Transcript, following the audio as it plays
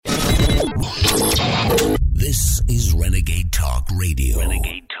Renegade Talk Radio.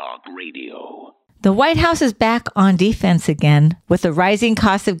 Renegade Talk Radio. The White House is back on defense again with the rising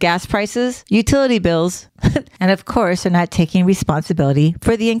cost of gas prices, utility bills, and of course, they're not taking responsibility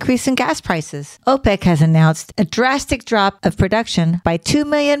for the increase in gas prices. OPEC has announced a drastic drop of production by 2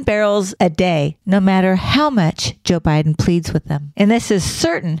 million barrels a day, no matter how much Joe Biden pleads with them. And this is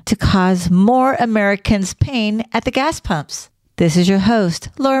certain to cause more Americans pain at the gas pumps. This is your host,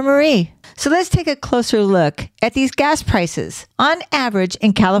 Laura Marie. So let's take a closer look at these gas prices. On average,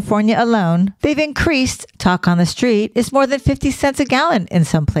 in California alone, they've increased. Talk on the street is more than 50 cents a gallon in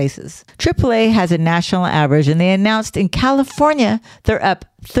some places. AAA has a national average, and they announced in California they're up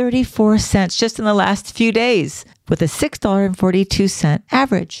 34 cents just in the last few days, with a $6.42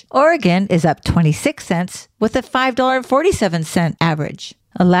 average. Oregon is up 26 cents with a $5.47 average.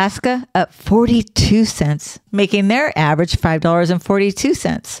 Alaska up 42 cents, making their average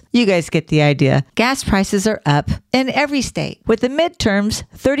 $5.42. You guys get the idea. Gas prices are up in every state. With the midterms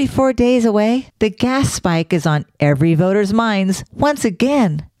 34 days away, the gas spike is on every voter's minds once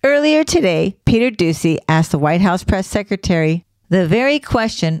again. Earlier today, Peter Doocy asked the White House press secretary the very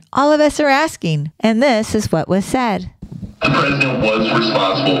question all of us are asking, and this is what was said. The president was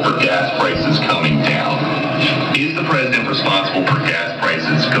responsible for gas prices coming down. Is the president responsible for gas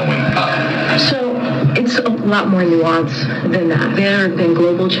prices going up? So it's a lot more nuanced than that. There have been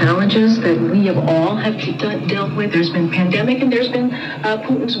global challenges that we have all have dealt with. There's been pandemic and there's been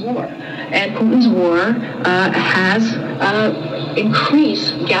Putin's war. And Putin's war has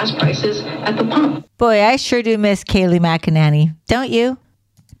increased gas prices at the pump. Boy, I sure do miss Kayleigh McEnany, don't you?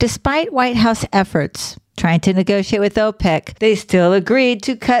 Despite White House efforts trying to negotiate with OPEC, they still agreed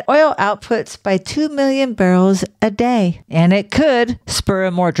to cut oil outputs by 2 million barrels a day. And it could spur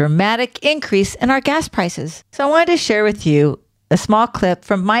a more dramatic increase in our gas prices. So I wanted to share with you a small clip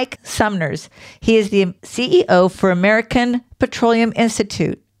from Mike Sommners. He is the CEO for American Petroleum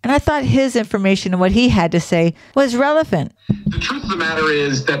Institute. And I thought his information and what he had to say was relevant. The truth of the matter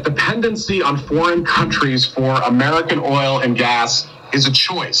is that dependency on foreign countries for American oil and gas is a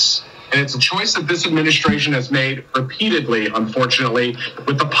choice. And it's a choice that this administration has made repeatedly, unfortunately,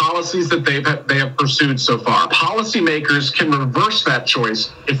 with the policies that they have pursued so far. Policymakers can reverse that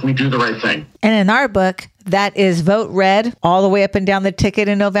choice if we do the right thing. And in our book, that is Vote Red, all the way up and down the ticket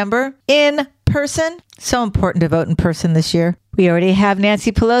in November, in person. So important to vote in person this year. We already have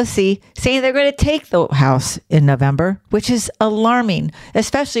Nancy Pelosi saying they're going to take the House in November, which is alarming,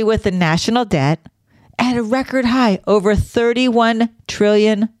 especially with the national debt at a record high, over $31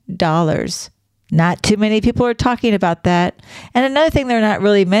 trillion. Not too many people are talking about that. And another thing they're not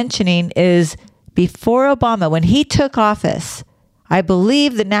really mentioning is before Obama, when he took office, I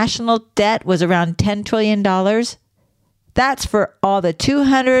believe the national debt was around $10 trillion. That's for all the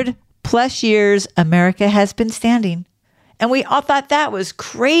 200 plus years America has been standing. And we all thought that was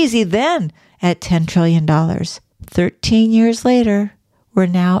crazy then at $10 trillion. 13 years later, we're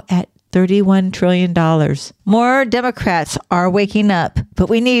now at $31 trillion. More Democrats are waking up, but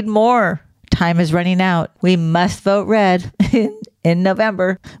we need more. Time is running out. We must vote red in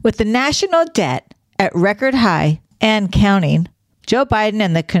November. With the national debt at record high and counting, Joe Biden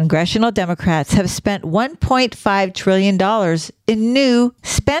and the congressional Democrats have spent $1.5 trillion in new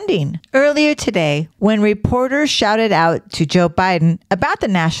spending. Earlier today, when reporters shouted out to Joe Biden about the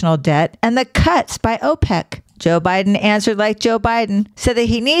national debt and the cuts by OPEC, Joe Biden answered like Joe Biden, said that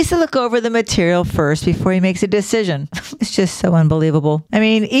he needs to look over the material first before he makes a decision. It's just so unbelievable. I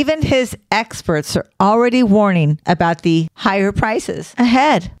mean, even his experts are already warning about the higher prices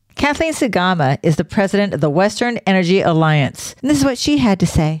ahead. Kathleen Sgamma is the president of the Western Energy Alliance. And this is what she had to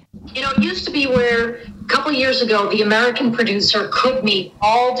say. You know, it used to be where a couple years ago, the American producer could meet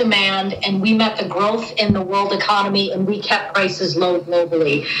all demand and we met the growth in the world economy and we kept prices low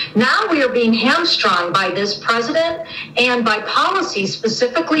globally. Now we are being hamstrung by this president and by policies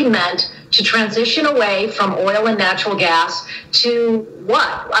specifically meant to transition away from oil and natural gas to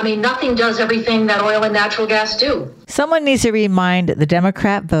what? I mean, nothing does everything that oil and natural gas do. Someone needs to remind the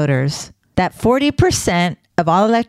Democrat voters that 40% of all